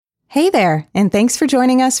Hey there, and thanks for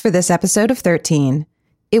joining us for this episode of 13.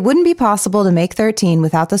 It wouldn't be possible to make 13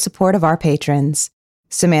 without the support of our patrons.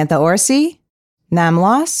 Samantha Orsi,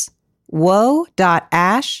 Namloss,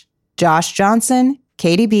 Woe.Ash, Josh Johnson,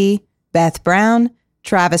 Katie B., Beth Brown,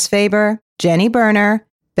 Travis Faber, Jenny Berner,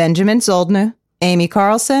 Benjamin Zoldner, Amy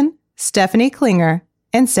Carlson, Stephanie Klinger,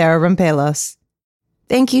 and Sarah Rampelos.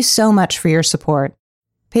 Thank you so much for your support.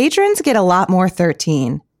 Patrons get a lot more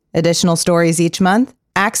 13. Additional stories each month,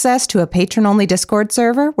 access to a patron-only Discord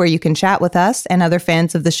server where you can chat with us and other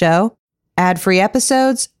fans of the show, ad-free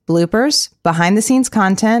episodes, bloopers, behind-the-scenes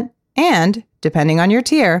content, and, depending on your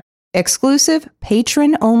tier, exclusive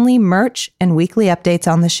patron-only merch and weekly updates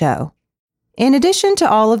on the show. In addition to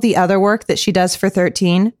all of the other work that she does for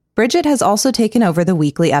 13, Bridget has also taken over the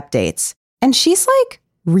weekly updates. And she's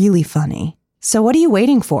really funny. So what are you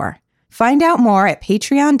waiting for? Find out more at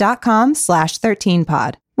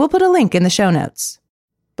patreon.com/13pod. We'll put a link in the show notes.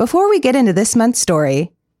 Before we get into this month's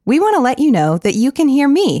story, we want to let you know that you can hear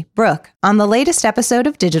me, Brooke, on the latest episode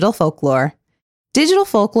of Digital Folklore. Digital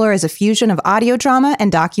Folklore is a fusion of audio drama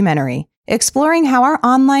and documentary, exploring how our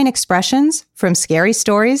online expressions, from scary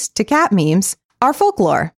stories to cat memes, are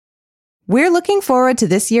folklore. We're looking forward to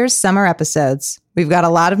this year's summer episodes. We've got a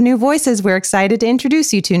lot of new voices we're excited to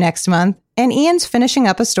introduce you to next month, and Ian's finishing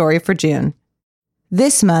up a story for June.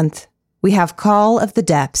 This month, we have Call of the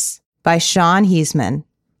Depths by Sean Heisman.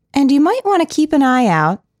 And you might want to keep an eye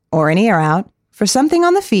out, or an ear out, for something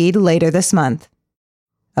on the feed later this month.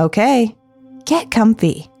 Okay, get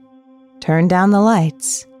comfy. Turn down the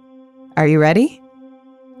lights. Are you ready?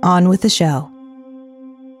 On with the show.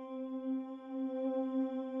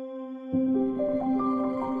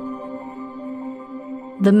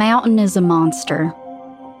 The mountain is a monster,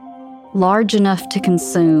 large enough to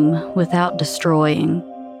consume without destroying.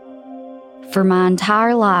 For my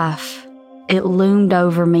entire life, it loomed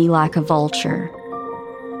over me like a vulture.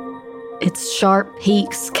 Its sharp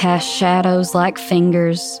peaks cast shadows like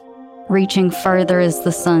fingers, reaching further as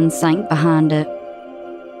the sun sank behind it.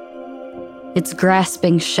 Its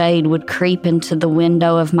grasping shade would creep into the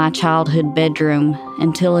window of my childhood bedroom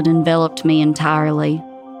until it enveloped me entirely.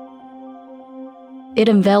 It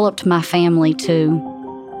enveloped my family, too.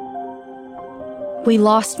 We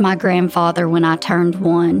lost my grandfather when I turned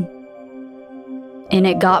 1. And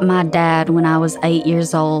it got my dad when I was 8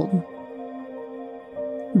 years old.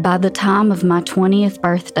 By the time of my 20th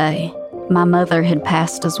birthday, my mother had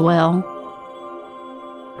passed as well.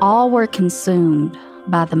 All were consumed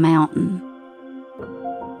by the mountain.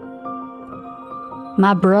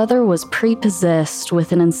 My brother was prepossessed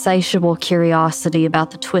with an insatiable curiosity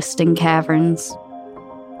about the twisting caverns.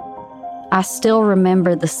 I still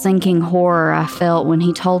remember the sinking horror I felt when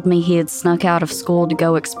he told me he had snuck out of school to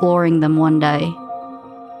go exploring them one day.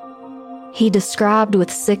 He described with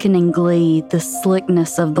sickening glee the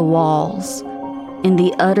slickness of the walls and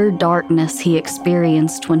the utter darkness he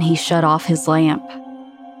experienced when he shut off his lamp.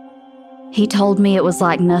 He told me it was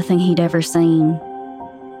like nothing he'd ever seen.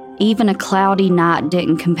 Even a cloudy night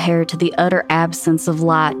didn't compare to the utter absence of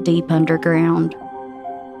light deep underground.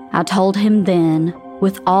 I told him then,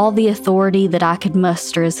 with all the authority that I could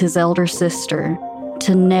muster as his elder sister,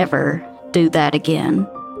 to never do that again.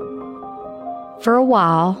 For a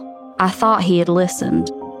while, I thought he had listened.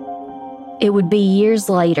 It would be years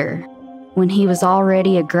later, when he was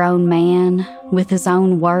already a grown man with his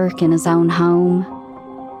own work and his own home,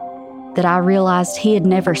 that I realized he had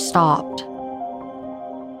never stopped.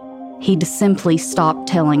 He'd simply stopped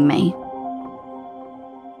telling me.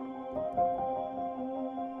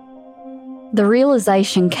 The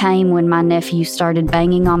realization came when my nephew started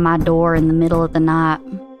banging on my door in the middle of the night.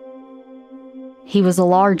 He was a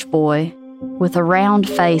large boy, with a round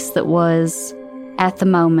face that was, at the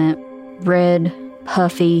moment, red,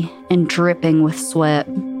 puffy, and dripping with sweat.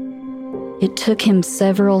 It took him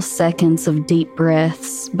several seconds of deep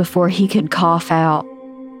breaths before he could cough out,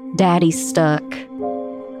 "Daddy's stuck."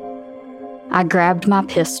 I grabbed my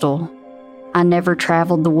pistol. I never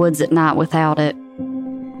traveled the woods at night without it.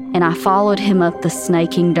 And I followed him up the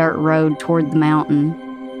snaking dirt road toward the mountain.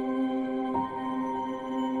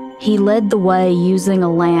 He led the way using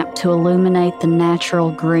a lamp to illuminate the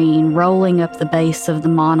natural green rolling up the base of the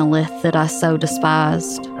monolith that I so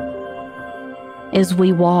despised. As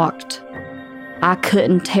we walked, I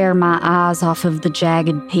couldn't tear my eyes off of the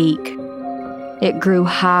jagged peak. It grew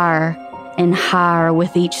higher and higher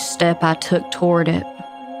with each step I took toward it.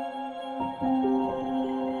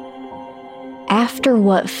 After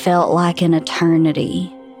what felt like an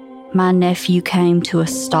eternity, my nephew came to a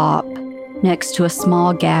stop next to a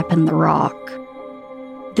small gap in the rock.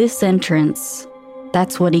 This entrance,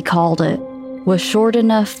 that's what he called it, was short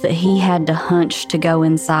enough that he had to hunch to go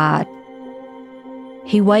inside.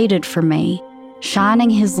 He waited for me, shining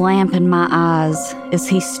his lamp in my eyes as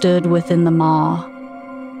he stood within the maw.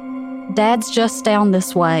 "Dad's just down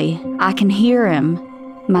this way. I can hear him,"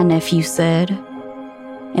 my nephew said,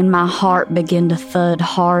 and my heart began to thud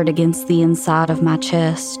hard against the inside of my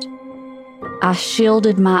chest. I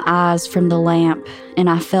shielded my eyes from the lamp, and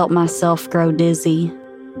I felt myself grow dizzy.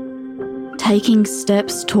 Taking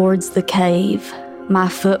steps towards the cave, my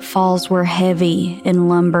footfalls were heavy and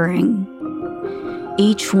lumbering,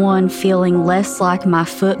 each one feeling less like my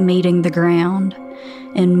foot meeting the ground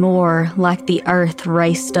and more like the earth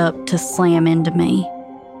raced up to slam into me.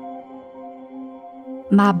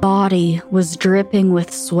 My body was dripping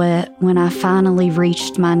with sweat when I finally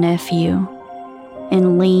reached my nephew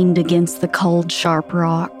and leaned against the cold, sharp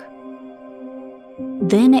rock.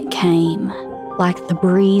 Then it came, like the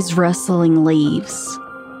breeze rustling leaves.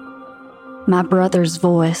 My brother's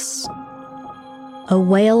voice, a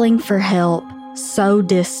wailing for help so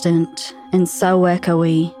distant and so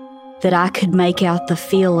echoey that I could make out the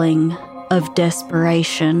feeling of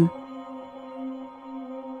desperation.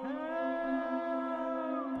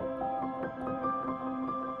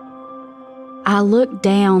 I looked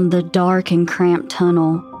down the dark and cramped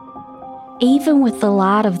tunnel. Even with the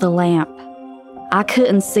light of the lamp, I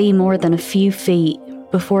couldn't see more than a few feet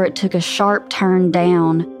before it took a sharp turn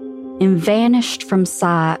down and vanished from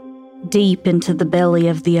sight deep into the belly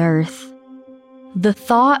of the earth. The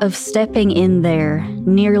thought of stepping in there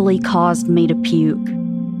nearly caused me to puke.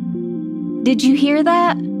 "Did you hear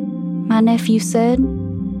that?" my nephew said.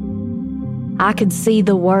 I could see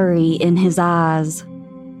the worry in his eyes.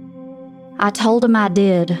 I told him I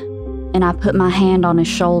did, and I put my hand on his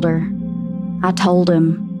shoulder. I told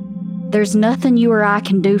him, "There's nothing you or I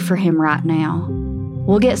can do for him right now.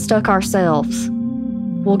 We'll get stuck ourselves.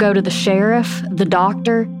 We'll go to the sheriff, the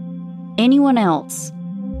doctor, anyone else,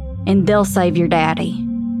 and they'll save your daddy."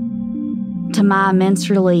 To my immense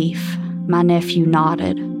relief, my nephew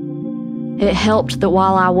nodded. It helped that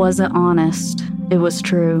while I wasn't honest, it was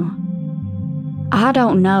true. I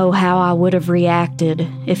don't know how I would have reacted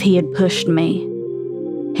if he had pushed me,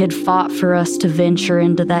 had fought for us to venture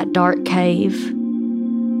into that dark cave.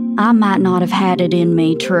 I might not have had it in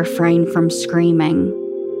me to refrain from screaming,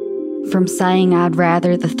 from saying I'd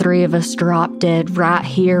rather the three of us drop dead right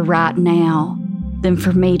here, right now, than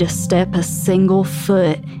for me to step a single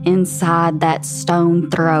foot inside that stone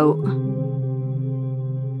throat.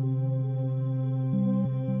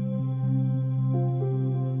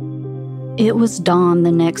 It was dawn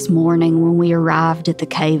the next morning when we arrived at the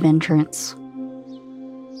cave entrance.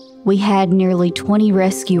 We had nearly 20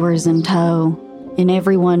 rescuers in tow, and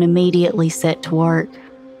everyone immediately set to work.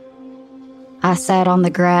 I sat on the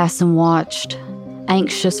grass and watched,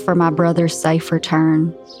 anxious for my brother's safe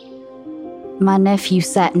return. My nephew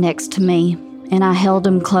sat next to me, and I held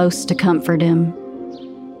him close to comfort him.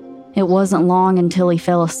 It wasn't long until he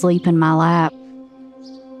fell asleep in my lap.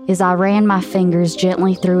 As I ran my fingers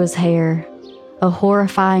gently through his hair, a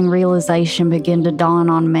horrifying realization began to dawn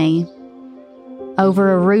on me.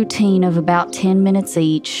 Over a routine of about 10 minutes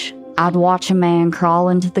each, I'd watch a man crawl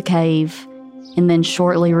into the cave and then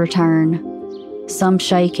shortly return, some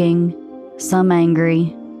shaking, some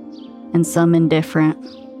angry, and some indifferent.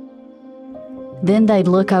 Then they'd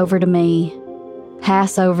look over to me,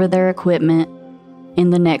 pass over their equipment,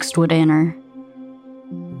 and the next would enter.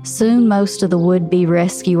 Soon most of the would-be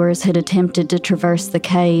rescuers had attempted to traverse the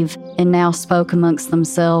cave and now spoke amongst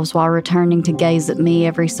themselves while returning to gaze at me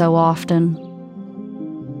every so often.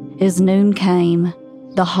 As noon came,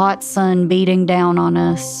 the hot sun beating down on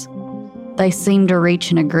us, they seemed to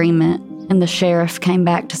reach an agreement, and the sheriff came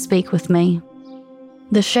back to speak with me.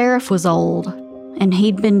 The sheriff was old, and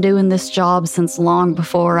he'd been doing this job since long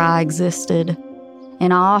before I existed,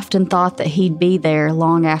 and I often thought that he'd be there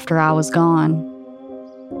long after I was gone.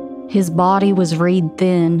 His body was reed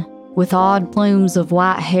thin, with odd plumes of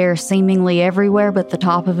white hair seemingly everywhere but the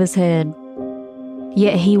top of his head.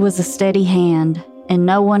 Yet he was a steady hand, and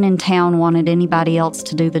no one in town wanted anybody else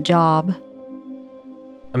to do the job.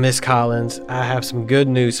 Miss Collins, I have some good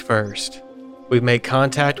news first. We've made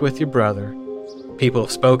contact with your brother. People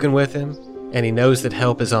have spoken with him, and he knows that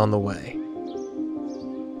help is on the way.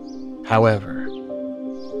 However,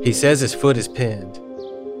 he says his foot is pinned,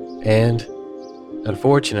 and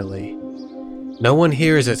unfortunately, no one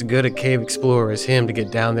here is as good a cave explorer as him to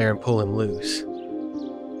get down there and pull him loose.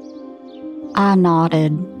 I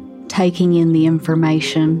nodded, taking in the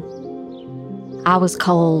information. I was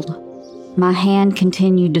cold. My hand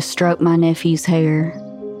continued to stroke my nephew's hair.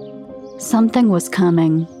 Something was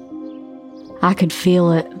coming. I could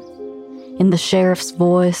feel it, in the sheriff's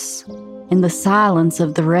voice, in the silence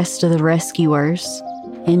of the rest of the rescuers,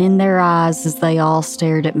 and in their eyes as they all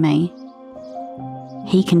stared at me.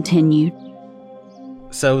 He continued.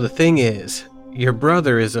 So the thing is, your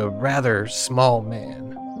brother is a rather small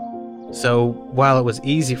man. So while it was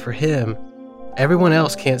easy for him, everyone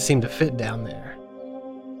else can't seem to fit down there.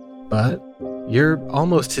 But you're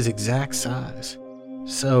almost his exact size.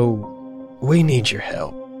 So we need your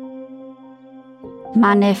help.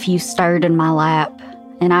 My nephew stirred in my lap,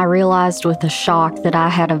 and I realized with a shock that I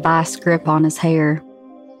had a vice grip on his hair.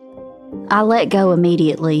 I let go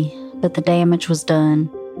immediately, but the damage was done.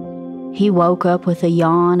 He woke up with a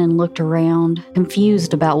yawn and looked around,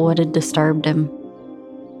 confused about what had disturbed him.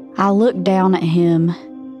 I looked down at him,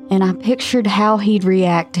 and I pictured how he'd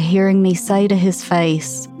react to hearing me say to his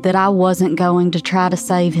face that I wasn't going to try to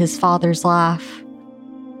save his father's life.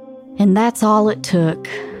 And that's all it took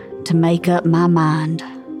to make up my mind.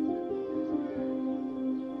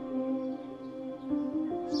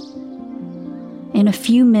 In a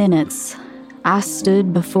few minutes, I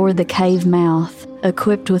stood before the cave mouth,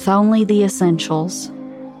 equipped with only the essentials.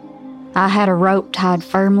 I had a rope tied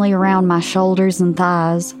firmly around my shoulders and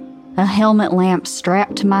thighs, a helmet lamp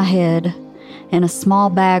strapped to my head, and a small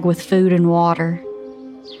bag with food and water.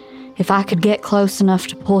 If I could get close enough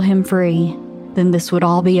to pull him free, then this would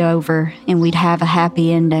all be over and we'd have a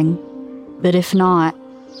happy ending. But if not,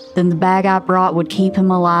 then the bag I brought would keep him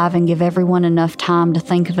alive and give everyone enough time to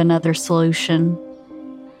think of another solution.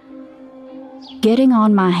 Getting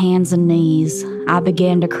on my hands and knees, I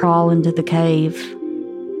began to crawl into the cave.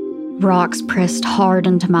 Rocks pressed hard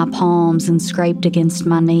into my palms and scraped against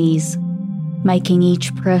my knees, making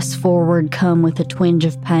each press forward come with a twinge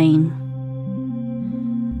of pain.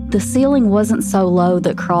 The ceiling wasn't so low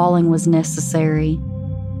that crawling was necessary.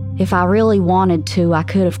 If I really wanted to, I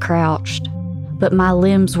could have crouched, but my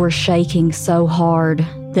limbs were shaking so hard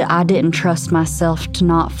that I didn't trust myself to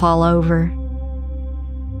not fall over.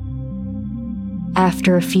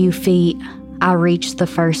 After a few feet, I reached the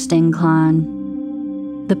first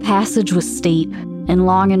incline. The passage was steep and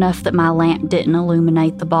long enough that my lamp didn't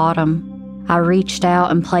illuminate the bottom. I reached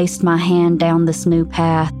out and placed my hand down this new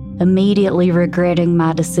path, immediately regretting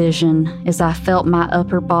my decision as I felt my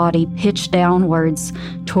upper body pitch downwards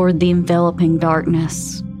toward the enveloping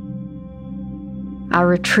darkness. I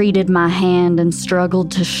retreated my hand and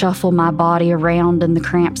struggled to shuffle my body around in the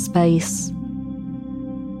cramped space.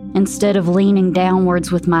 Instead of leaning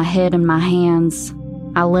downwards with my head in my hands,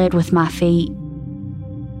 I led with my feet,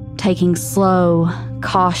 taking slow,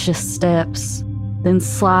 cautious steps, then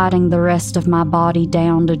sliding the rest of my body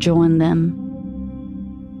down to join them.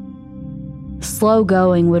 Slow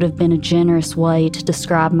going would have been a generous way to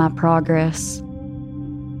describe my progress.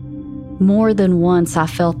 More than once I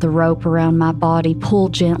felt the rope around my body pull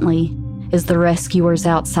gently as the rescuers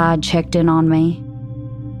outside checked in on me.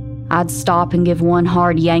 I'd stop and give one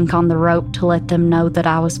hard yank on the rope to let them know that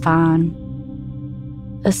I was fine.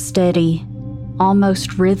 A steady,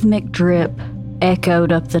 almost rhythmic drip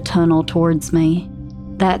echoed up the tunnel towards me.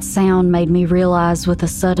 That sound made me realize with a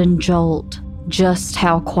sudden jolt just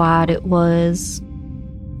how quiet it was.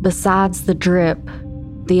 Besides the drip,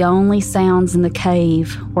 the only sounds in the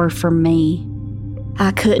cave were from me.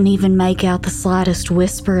 I couldn't even make out the slightest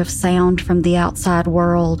whisper of sound from the outside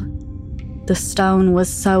world. The stone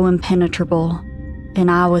was so impenetrable, and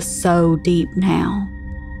I was so deep now.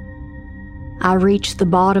 I reached the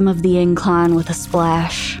bottom of the incline with a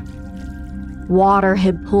splash. Water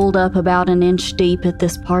had pulled up about an inch deep at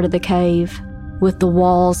this part of the cave, with the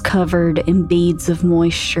walls covered in beads of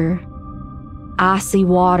moisture. Icy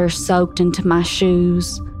water soaked into my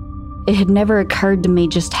shoes. It had never occurred to me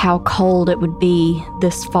just how cold it would be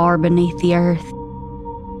this far beneath the earth.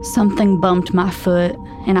 Something bumped my foot,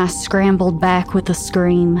 and I scrambled back with a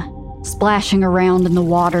scream, splashing around in the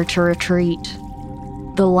water to retreat.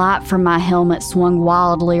 The light from my helmet swung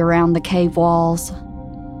wildly around the cave walls.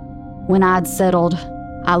 When I'd settled,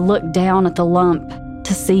 I looked down at the lump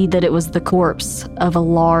to see that it was the corpse of a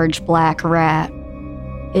large black rat.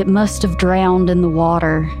 It must have drowned in the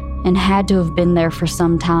water and had to have been there for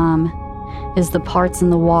some time, as the parts in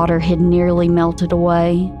the water had nearly melted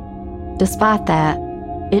away. Despite that,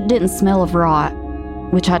 it didn't smell of rot,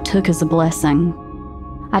 which I took as a blessing.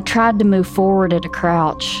 I tried to move forward at a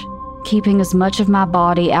crouch, keeping as much of my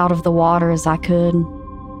body out of the water as I could.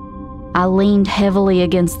 I leaned heavily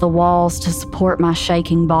against the walls to support my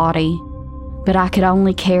shaking body, but I could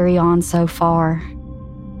only carry on so far.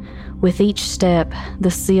 With each step,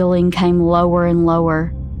 the ceiling came lower and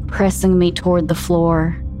lower, pressing me toward the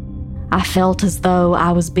floor. I felt as though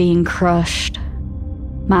I was being crushed.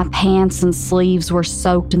 My pants and sleeves were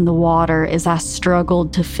soaked in the water as I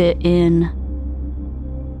struggled to fit in.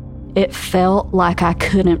 It felt like I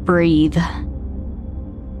couldn't breathe.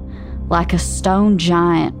 Like a stone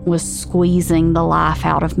giant was squeezing the life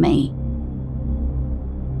out of me.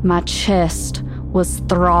 My chest was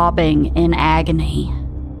throbbing in agony.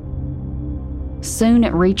 Soon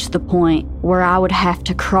it reached the point where I would have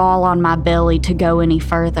to crawl on my belly to go any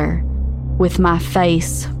further, with my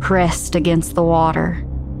face pressed against the water.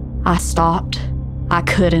 I stopped. I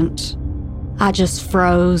couldn't. I just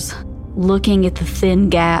froze, looking at the thin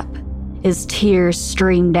gap as tears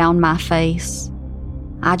streamed down my face.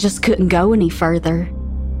 I just couldn't go any further.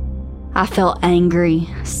 I felt angry,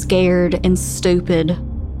 scared, and stupid.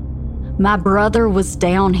 My brother was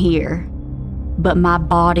down here, but my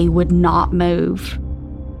body would not move.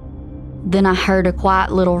 Then I heard a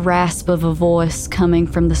quiet little rasp of a voice coming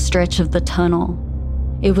from the stretch of the tunnel.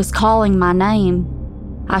 It was calling my name.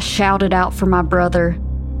 I shouted out for my brother,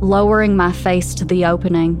 lowering my face to the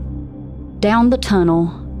opening. Down the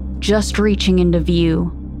tunnel, just reaching into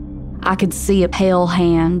view, I could see a pale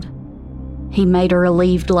hand. He made a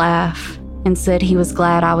relieved laugh and said he was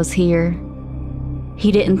glad I was here.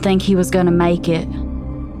 He didn't think he was going to make it,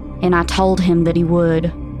 and I told him that he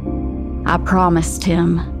would. I promised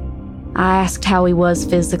him. I asked how he was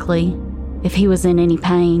physically, if he was in any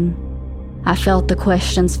pain. I felt the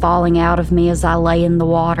questions falling out of me as I lay in the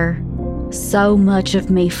water. So much of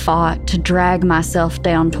me fought to drag myself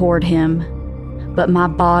down toward him, but my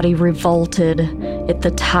body revolted at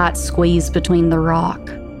the tight squeeze between the rock.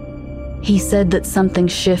 He said that something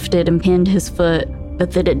shifted and pinned his foot,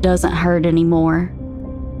 but that it doesn't hurt anymore.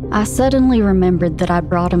 I suddenly remembered that I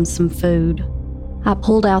brought him some food. I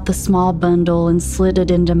pulled out the small bundle and slid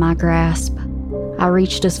it into my grasp. I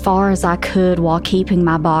reached as far as I could while keeping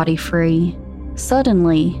my body free.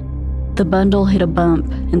 Suddenly, the bundle hit a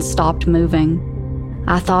bump and stopped moving.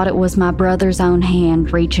 I thought it was my brother's own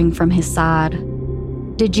hand reaching from his side.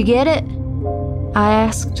 "Did you get it?" I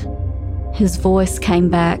asked. His voice came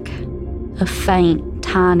back, a faint,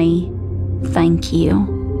 tiny, "Thank you."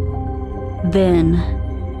 Then,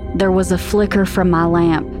 there was a flicker from my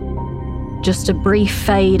lamp, just a brief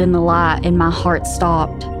fade in the light, and my heart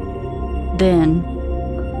stopped. Then,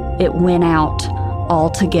 it went out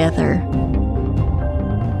altogether.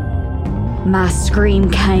 My scream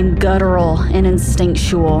came guttural and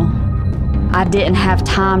instinctual. I didn't have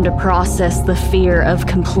time to process the fear of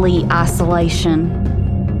complete isolation.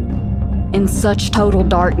 In such total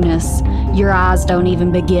darkness, your eyes don't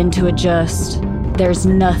even begin to adjust. There's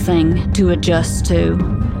nothing to adjust to.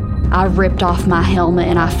 I ripped off my helmet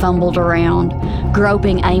and I fumbled around,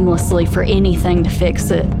 groping aimlessly for anything to fix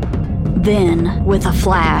it. Then, with a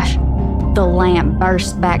flash, the lamp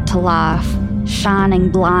burst back to life, shining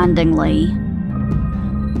blindingly.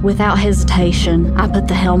 Without hesitation, I put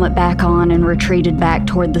the helmet back on and retreated back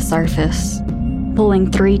toward the surface,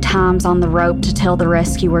 pulling 3 times on the rope to tell the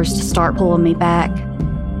rescuers to start pulling me back.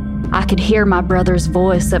 I could hear my brother's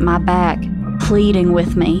voice at my back, pleading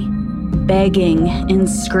with me, begging and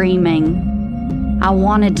screaming. I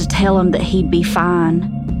wanted to tell him that he'd be fine.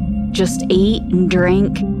 Just eat and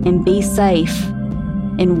drink and be safe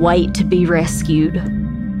and wait to be rescued.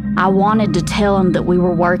 I wanted to tell him that we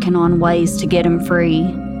were working on ways to get him free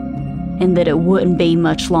and that it wouldn't be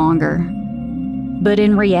much longer. But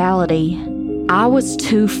in reality, I was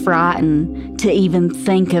too frightened to even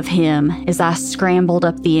think of him as I scrambled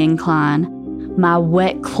up the incline, my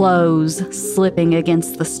wet clothes slipping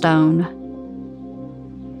against the stone.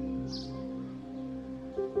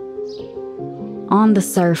 On the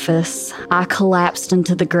surface, I collapsed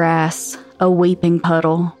into the grass, a weeping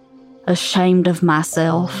puddle, ashamed of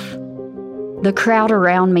myself. The crowd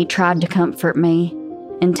around me tried to comfort me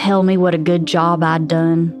and tell me what a good job I'd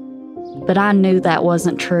done, but I knew that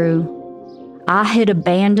wasn't true. I had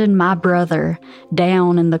abandoned my brother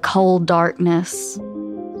down in the cold darkness.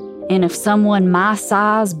 And if someone my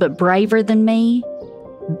size but braver than me,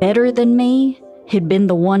 better than me, had been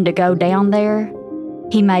the one to go down there,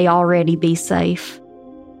 he may already be safe.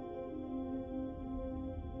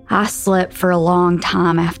 I slept for a long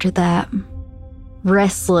time after that.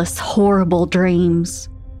 Restless, horrible dreams.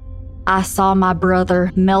 I saw my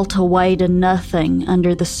brother melt away to nothing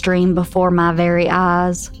under the stream before my very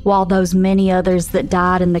eyes, while those many others that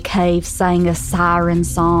died in the cave sang a siren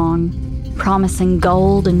song, promising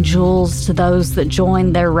gold and jewels to those that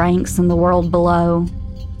joined their ranks in the world below.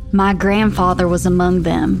 My grandfather was among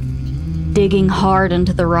them, digging hard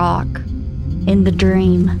into the rock. In the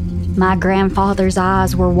dream, my grandfather's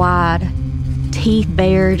eyes were wide, teeth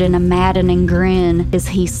bared in a maddening grin as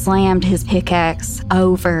he slammed his pickaxe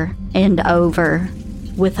over and over,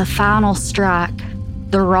 With a final strike,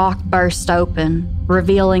 the rock burst open,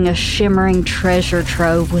 revealing a shimmering treasure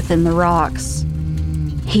trove within the rocks.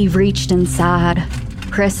 He reached inside,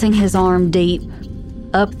 pressing his arm deep,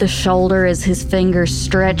 up the shoulder as his fingers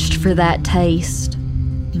stretched for that taste.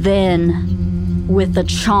 Then, with a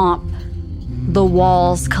chomp, the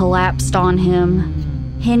walls collapsed on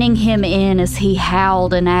him, pinning him in as he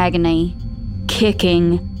howled in agony,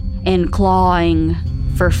 kicking and clawing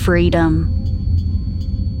for freedom.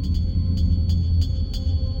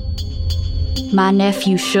 My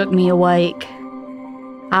nephew shook me awake.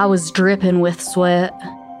 I was dripping with sweat.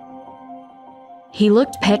 He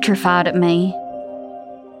looked petrified at me.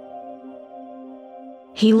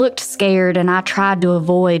 He looked scared, and I tried to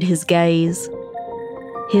avoid his gaze.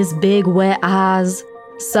 His big, wet eyes,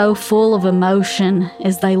 so full of emotion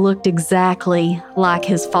as they looked exactly like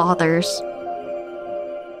his father's.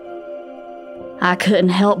 I couldn't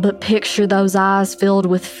help but picture those eyes filled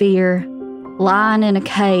with fear, lying in a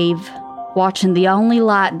cave, watching the only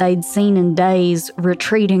light they'd seen in days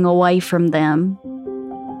retreating away from them.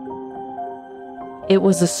 It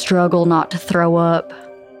was a struggle not to throw up.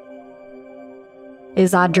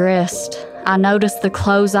 As I dressed, I noticed the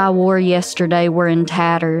clothes I wore yesterday were in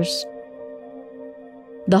tatters.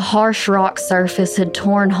 The harsh rock surface had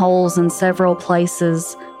torn holes in several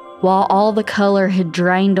places, while all the color had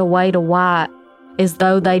drained away to white, as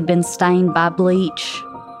though they'd been stained by bleach.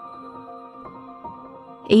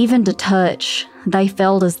 Even to touch, they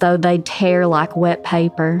felt as though they'd tear like wet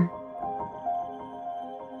paper.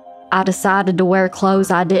 I decided to wear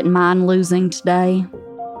clothes I didn't mind losing today.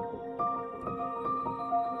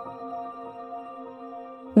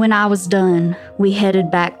 When I was done, we headed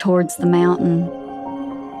back towards the mountain.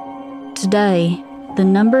 Today, the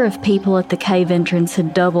number of people at the cave entrance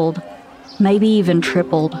had doubled, maybe even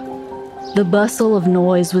tripled. The bustle of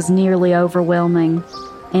noise was nearly overwhelming,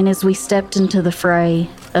 and as we stepped into the fray,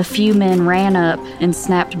 a few men ran up and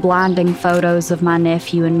snapped blinding photos of my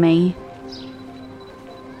nephew and me.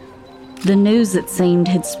 The news, it seemed,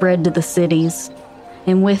 had spread to the cities,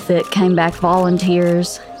 and with it came back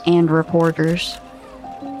volunteers and reporters.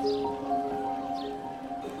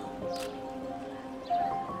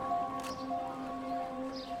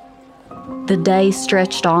 The day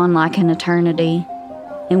stretched on like an eternity,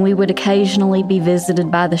 and we would occasionally be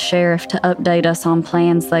visited by the sheriff to update us on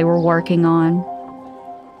plans they were working on.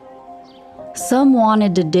 Some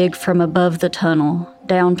wanted to dig from above the tunnel,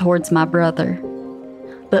 down towards my brother,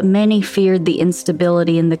 but many feared the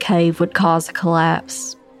instability in the cave would cause a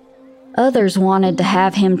collapse. Others wanted to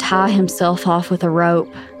have him tie himself off with a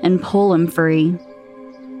rope and pull him free.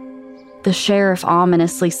 The sheriff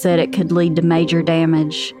ominously said it could lead to major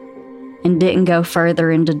damage, and didn't go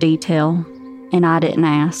further into detail, and I didn't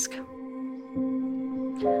ask.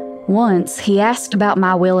 Once, he asked about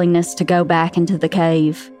my willingness to go back into the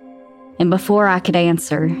cave, and before I could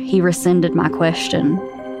answer, he rescinded my question.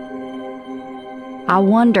 I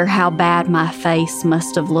wonder how bad my face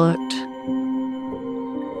must have looked.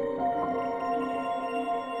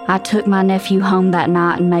 I took my nephew home that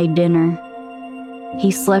night and made dinner.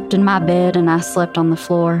 He slept in my bed and I slept on the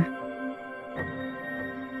floor.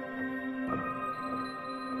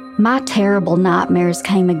 My terrible nightmares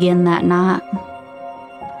came again that night.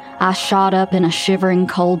 I shot up in a shivering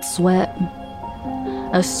cold sweat.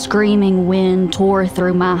 A screaming wind tore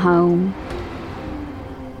through my home.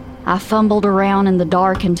 I fumbled around in the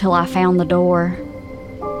dark until I found the door.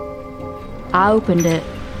 I opened it,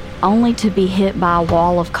 only to be hit by a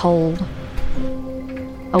wall of cold.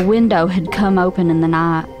 A window had come open in the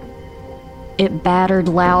night. It battered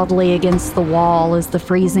loudly against the wall as the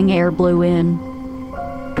freezing air blew in.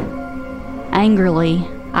 Angrily,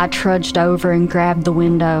 I trudged over and grabbed the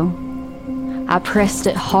window. I pressed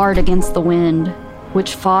it hard against the wind,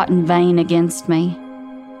 which fought in vain against me.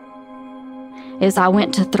 As I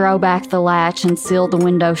went to throw back the latch and seal the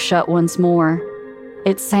window shut once more,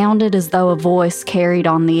 it sounded as though a voice carried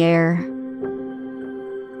on the air.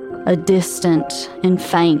 A distant and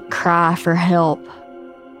faint cry for help.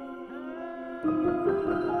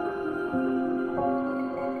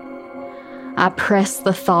 I pressed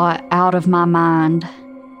the thought out of my mind,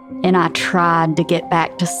 and I tried to get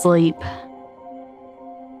back to sleep.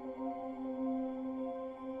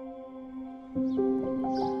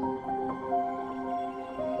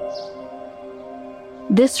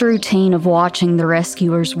 This routine of watching the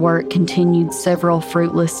rescuers work continued several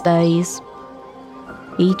fruitless days.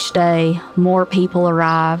 Each day, more people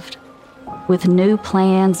arrived, with new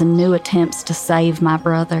plans and new attempts to save my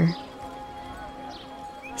brother.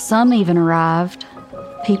 Some even arrived,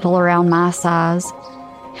 people around my size,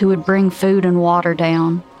 who would bring food and water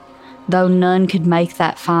down, though none could make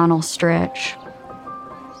that final stretch.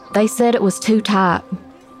 They said it was too tight,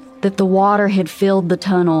 that the water had filled the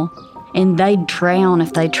tunnel, and they'd drown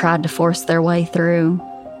if they tried to force their way through.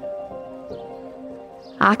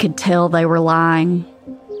 I could tell they were lying.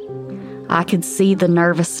 I could see the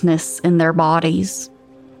nervousness in their bodies.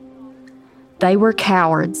 They were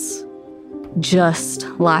cowards, just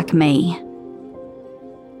like me.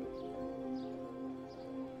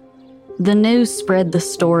 The news spread the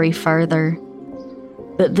story further,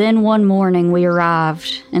 but then one morning we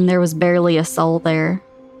arrived and there was barely a soul there.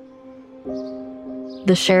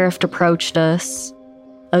 The sheriff approached us,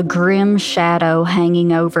 a grim shadow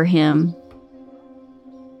hanging over him.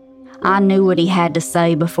 I knew what he had to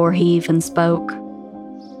say before he even spoke.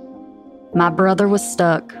 My brother was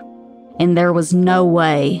stuck, and there was no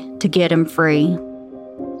way to get him free.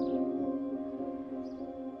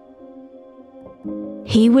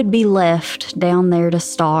 He would be left down there to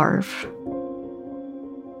starve.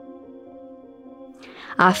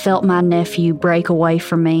 I felt my nephew break away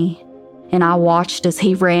from me, and I watched as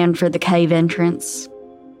he ran for the cave entrance.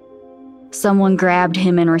 Someone grabbed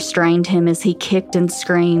him and restrained him as he kicked and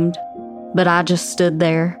screamed, but I just stood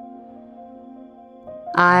there.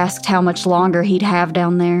 I asked how much longer he'd have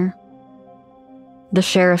down there. The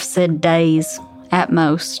sheriff said days, at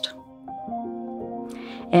most.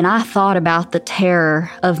 And I thought about the terror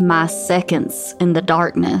of my seconds in the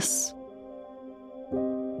darkness.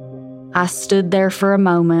 I stood there for a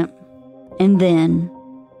moment, and then,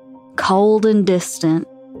 cold and distant,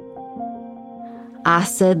 I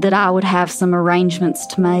said that I would have some arrangements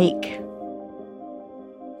to make.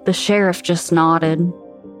 The sheriff just nodded.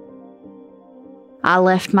 I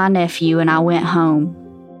left my nephew and I went home.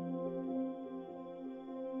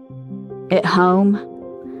 At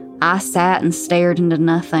home, I sat and stared into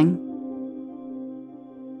nothing.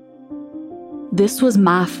 This was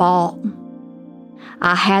my fault.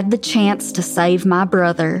 I had the chance to save my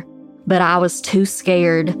brother, but I was too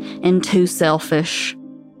scared and too selfish.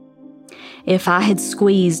 If I had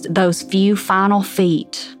squeezed those few final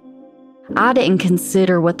feet, I didn't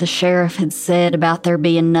consider what the sheriff had said about there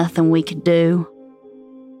being nothing we could do.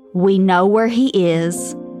 We know where he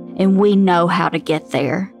is, and we know how to get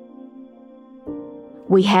there.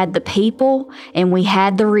 We had the people, and we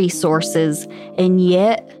had the resources, and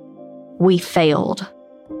yet we failed.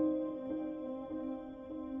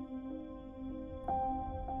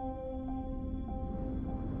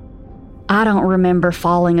 I don't remember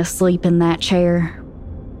falling asleep in that chair.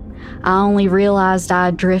 I only realized I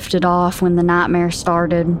had drifted off when the nightmare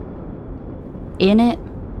started. In it,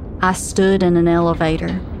 I stood in an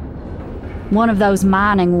elevator. One of those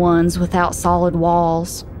mining ones without solid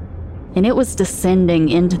walls, and it was descending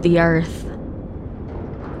into the earth.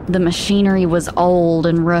 The machinery was old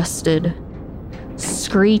and rusted,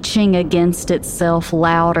 screeching against itself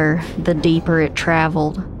louder the deeper it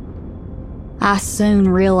traveled. I soon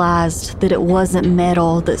realized that it wasn't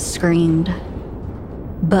metal that screamed,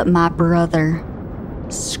 but my brother,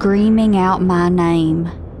 screaming out my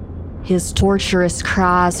name, his torturous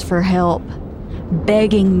cries for help,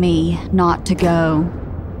 begging me not to go.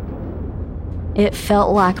 It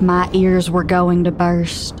felt like my ears were going to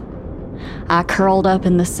burst. I curled up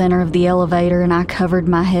in the center of the elevator and I covered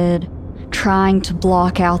my head, trying to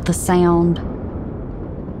block out the sound.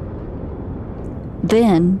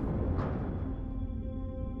 Then,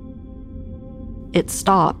 it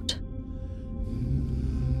stopped.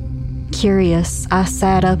 Curious, I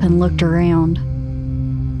sat up and looked around.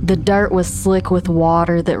 The dirt was slick with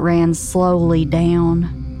water that ran slowly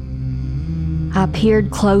down. I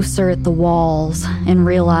peered closer at the walls and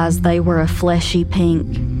realized they were a fleshy pink.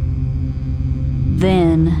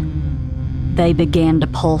 Then, they began to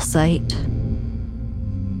pulsate.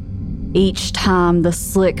 Each time the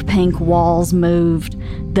slick pink walls moved,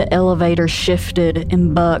 the elevator shifted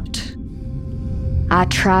and bucked. I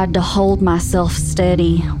tried to hold myself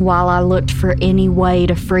steady while I looked for any way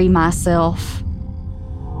to free myself.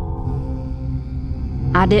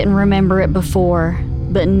 I didn't remember it before,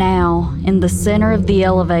 but now, in the center of the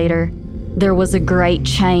elevator, there was a great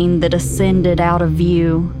chain that ascended out of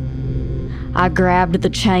view. I grabbed the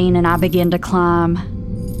chain and I began to climb.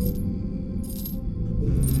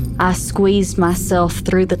 I squeezed myself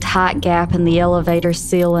through the tight gap in the elevator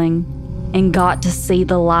ceiling and got to see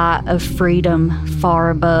the light of freedom far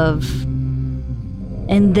above.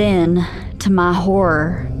 And then, to my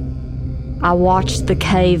horror, I watched the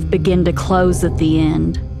cave begin to close at the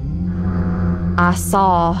end. I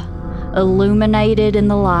saw, illuminated in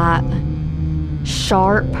the light,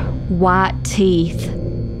 sharp white teeth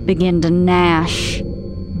begin to gnash,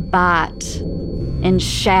 bite, and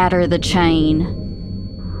shatter the chain.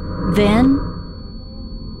 Then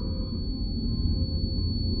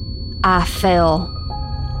I fell.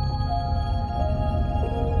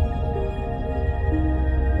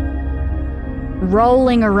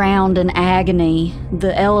 Rolling around in agony,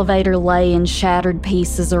 the elevator lay in shattered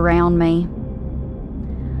pieces around me.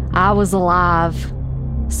 I was alive,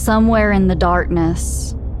 somewhere in the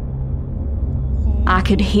darkness. I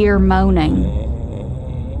could hear moaning.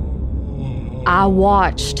 I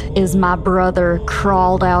watched as my brother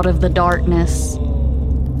crawled out of the darkness,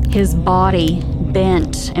 his body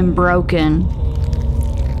bent and broken,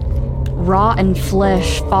 rotten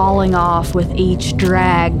flesh falling off with each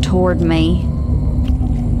drag toward me.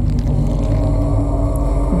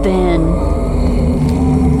 Then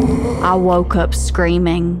I woke up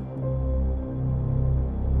screaming.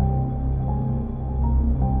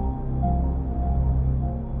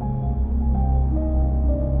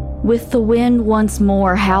 With the wind once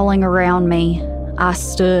more howling around me, I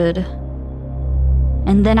stood.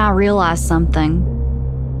 And then I realized something.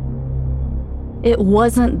 It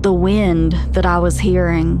wasn't the wind that I was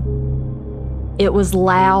hearing. It was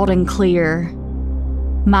loud and clear.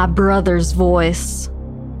 My brother's voice.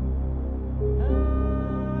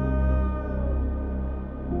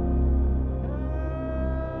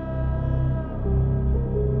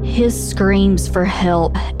 His screams for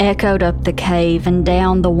help echoed up the cave and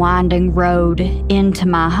down the winding road into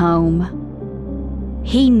my home.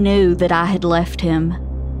 He knew that I had left him,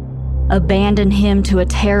 abandoned him to a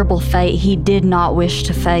terrible fate he did not wish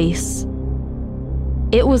to face.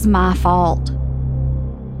 It was my fault.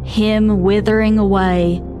 Him withering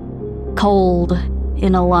away, cold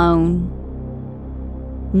and alone.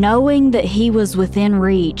 Knowing that he was within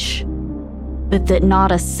reach, but that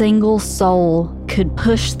not a single soul could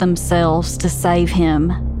push themselves to save him.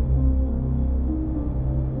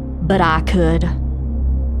 But I could.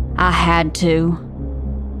 I had to.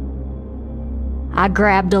 I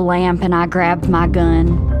grabbed a lamp and I grabbed my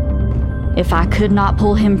gun. If I could not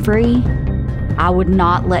pull him free, I would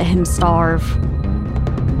not let him starve.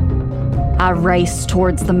 I raced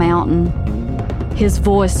towards the mountain. His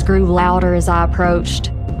voice grew louder as I approached,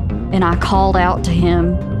 and I called out to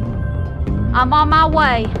him, "I'm on my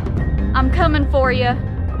way. I'm coming for you."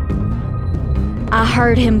 I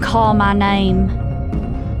heard him call my name.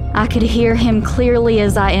 I could hear him clearly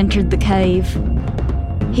as I entered the cave.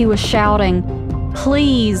 He was shouting,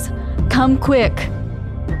 "Please, come quick."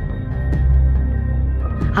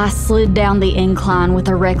 I slid down the incline with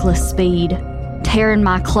a reckless speed, tearing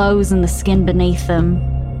my clothes and the skin beneath them.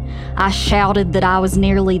 I shouted that I was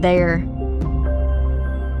nearly there.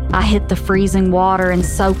 I hit the freezing water and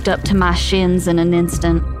soaked up to my shins in an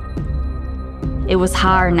instant. It was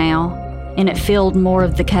higher now, and it filled more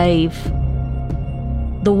of the cave.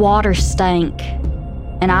 The water stank,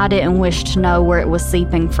 and I didn't wish to know where it was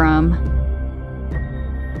seeping from.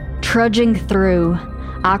 Trudging through,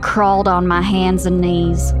 I crawled on my hands and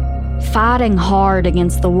knees, fighting hard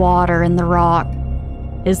against the water and the rock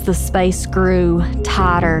as the space grew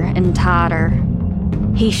tighter and tighter.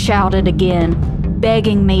 He shouted again,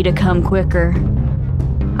 begging me to come quicker.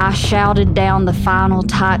 I shouted down the final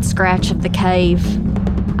tight scratch of the cave.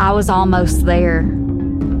 I was almost there.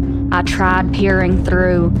 I tried peering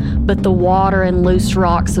through, but the water and loose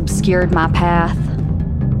rocks obscured my path.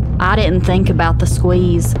 I didn't think about the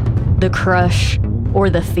squeeze, the crush, or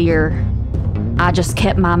the fear. I just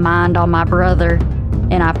kept my mind on my brother,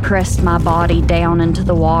 and I pressed my body down into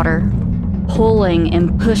the water, pulling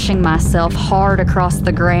and pushing myself hard across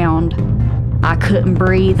the ground. I couldn't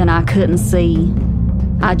breathe and I couldn't see.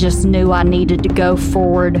 I just knew I needed to go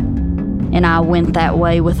forward, and I went that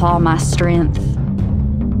way with all my strength.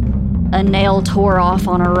 A nail tore off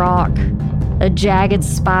on a rock. A jagged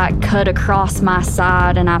spike cut across my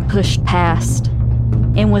side and I pushed past.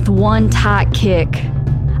 And with one tight kick,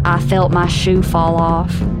 I felt my shoe fall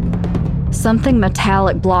off. Something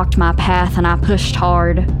metallic blocked my path and I pushed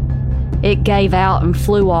hard. It gave out and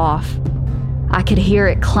flew off. I could hear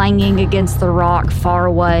it clanging against the rock far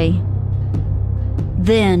away.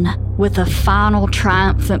 Then, with a final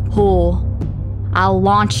triumphant pull, I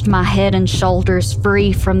launched my head and shoulders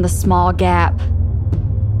free from the small gap.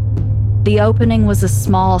 The opening was a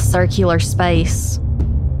small circular space,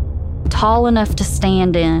 tall enough to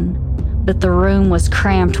stand in, but the room was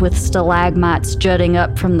cramped with stalagmites jutting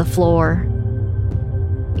up from the floor.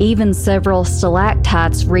 Even several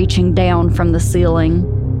stalactites reaching down from the ceiling.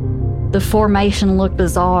 The formation looked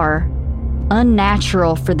bizarre,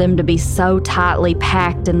 unnatural for them to be so tightly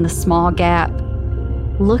packed in the small gap.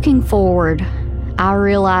 Looking forward, I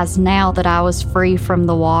realized now that I was free from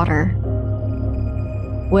the water.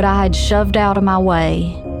 What I had shoved out of my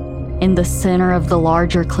way, In the center of the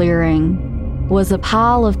larger clearing was a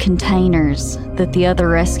pile of containers that the other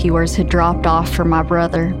rescuers had dropped off for my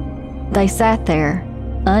brother. They sat there,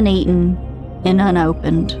 uneaten and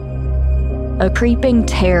unopened. A creeping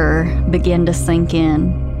terror began to sink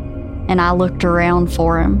in, and I looked around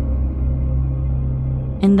for him.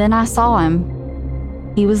 And then I saw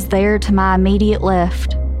him. He was there to my immediate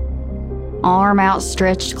left, arm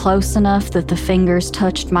outstretched close enough that the fingers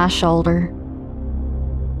touched my shoulder.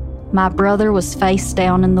 My brother was face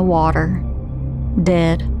down in the water,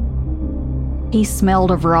 dead. He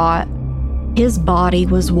smelled of rot. His body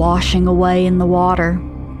was washing away in the water,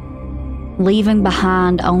 leaving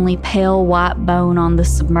behind only pale white bone on the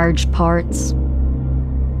submerged parts.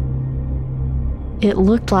 It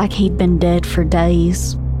looked like he'd been dead for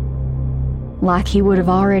days, like he would have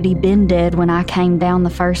already been dead when I came down the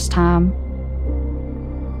first time.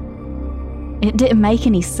 It didn't make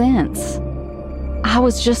any sense. I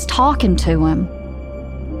was just talking to him.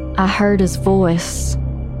 I heard his voice.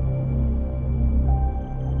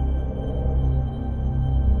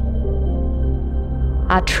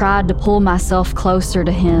 I tried to pull myself closer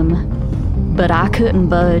to him, but I couldn't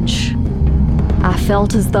budge. I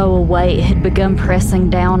felt as though a weight had begun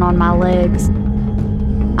pressing down on my legs.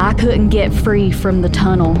 I couldn't get free from the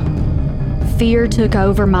tunnel. Fear took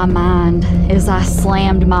over my mind as I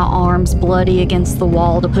slammed my arms bloody against the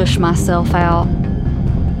wall to push myself out.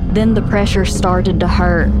 Then the pressure started to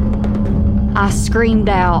hurt. I screamed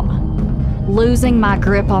out, losing my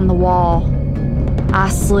grip on the wall. I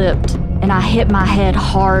slipped and I hit my head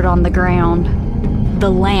hard on the ground. The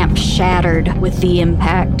lamp shattered with the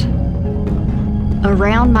impact.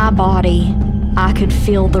 Around my body, I could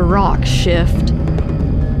feel the rock shift.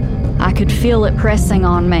 I could feel it pressing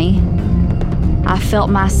on me. I felt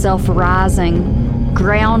myself rising,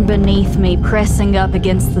 ground beneath me pressing up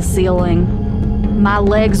against the ceiling. My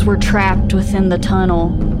legs were trapped within the tunnel,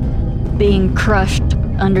 being crushed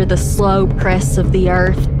under the slow press of the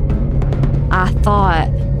earth. I thought,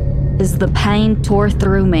 as the pain tore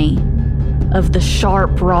through me, of the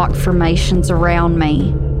sharp rock formations around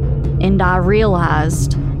me, and I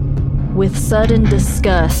realized, with sudden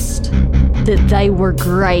disgust, that they were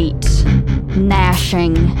great,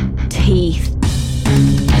 gnashing teeth.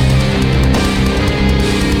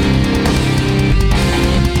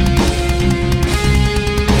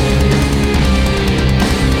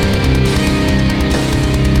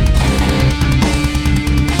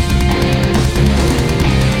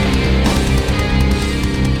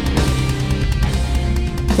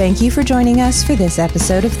 Thank you for joining us for this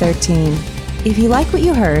episode of 13. If you like what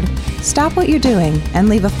you heard, stop what you're doing and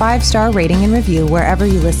leave a 5-star rating and review wherever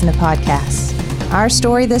you listen to podcasts. Our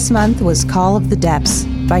story this month was Call of the Depths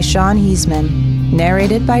by Sean Heisman,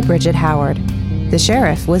 narrated by Bridget Howard. The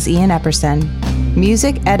sheriff was Ian Epperson.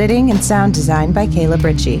 Music, editing, and sound design by Caleb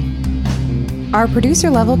Ritchie. Our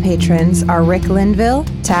producer-level patrons are Rick Linville,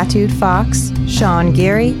 Tattooed Fox, Sean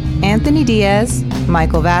Geary, Anthony Diaz,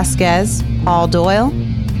 Michael Vasquez, Paul Doyle,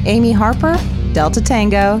 Amy Harper, Delta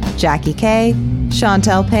Tango, Jackie Kay,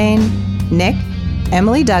 Chantel Payne, Nick,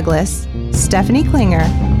 Emily Douglas, Stephanie Klinger,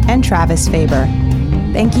 and Travis Faber.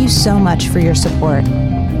 Thank you so much for your support.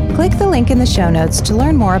 Click the link in the show notes to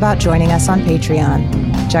learn more about joining us on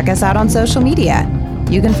Patreon. Check us out on social media.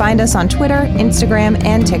 You can find us on Twitter, Instagram,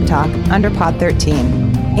 and TikTok under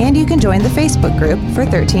Pod13. And you can join the Facebook group for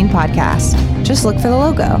 13 Podcast. Just look for the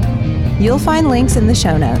logo. You'll find links in the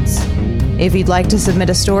show notes. If you'd like to submit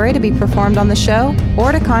a story to be performed on the show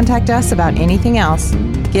or to contact us about anything else,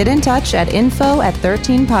 get in touch at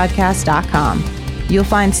info@13podcast.com. You'll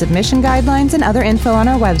find submission guidelines and other info on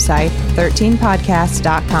our website,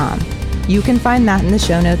 13podcast.com. You can find that in the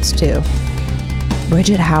show notes too.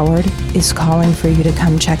 Bridget Howard is calling for you to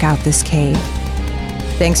come check out this cave.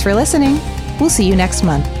 Thanks for listening. We'll see you next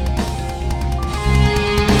month.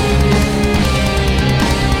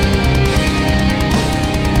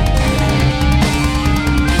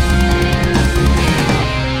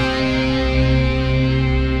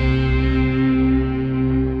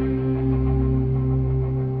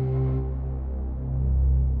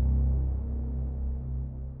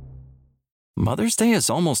 Mother's Day is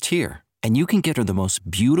almost here, and you can get her the most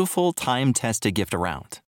beautiful time-tested gift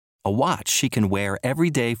around. A watch she can wear every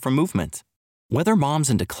day from Movement. Whether mom's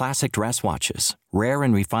into classic dress watches, rare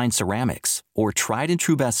and refined ceramics, or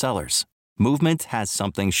tried-and-true bestsellers, Movement has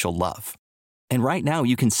something she'll love. And right now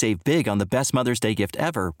you can save big on the best Mother's Day gift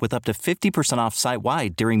ever with up to 50% off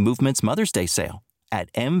site-wide during Movement's Mother's Day sale at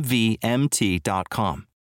MVMT.com.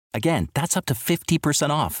 Again, that's up to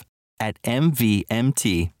 50% off at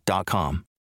MVMT.com.